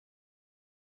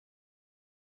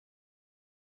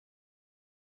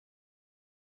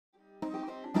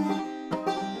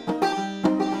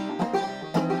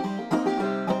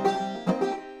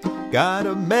Got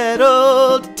a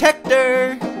metal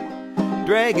detector,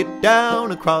 drag it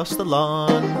down across the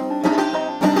lawn.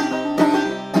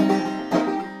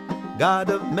 Got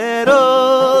a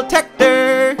metal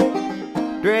detector,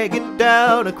 drag it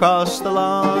down across the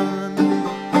lawn.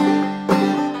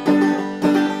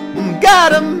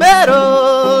 Got a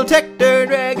metal detector,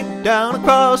 drag it down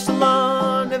across the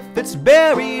lawn. If it's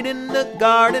buried in the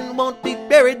garden, won't be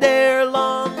buried there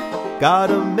long. Got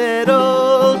a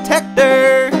metal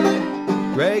detector,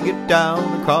 drag it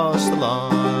down across the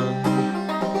lawn.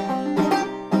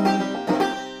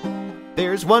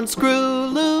 There's one screw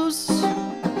loose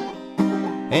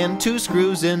and two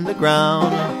screws in the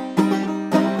ground.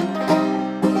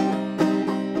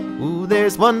 Ooh,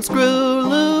 there's one screw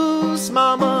loose,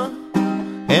 mama,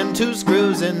 and two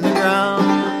screws in the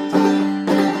ground.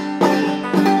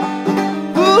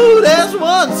 Ooh, there's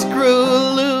one screw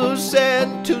loose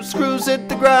and two screws at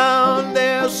the ground.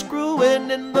 They're screwing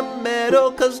in the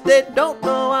metal 'cause they don't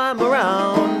know I'm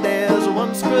around. There's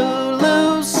one screw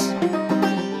loose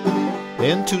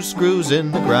and two screws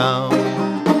in the ground.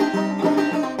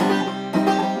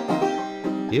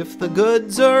 If the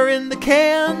goods are in the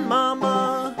can,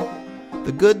 mama,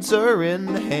 the goods are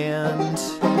in the hand.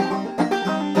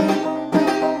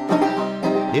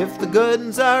 If the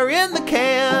goods are in the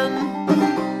can,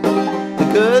 the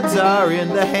goods are in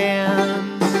the hands.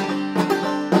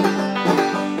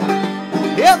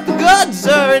 If the goods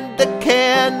are in the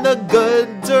can, the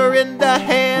goods are in the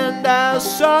hand. I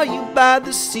saw you by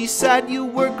the seaside, you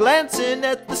were glancing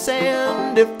at the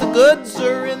sand. If the goods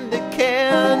are in the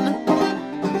can,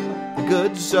 the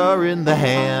goods are in the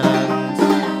hands.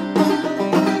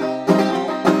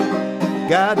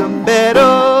 Got a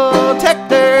metal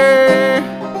detector,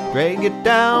 drag it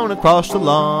down across the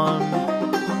lawn.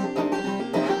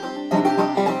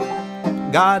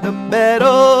 Got a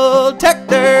metal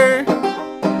detector,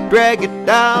 drag it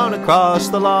down across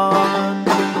the lawn.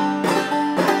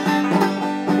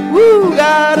 Woo!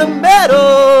 Got a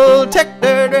metal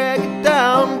detector, drag it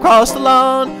down across the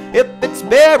lawn. If it's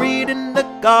buried in the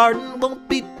garden, won't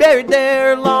be buried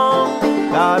there long.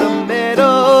 Got a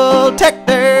metal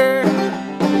detector,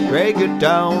 drag it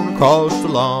down across the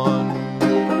lawn.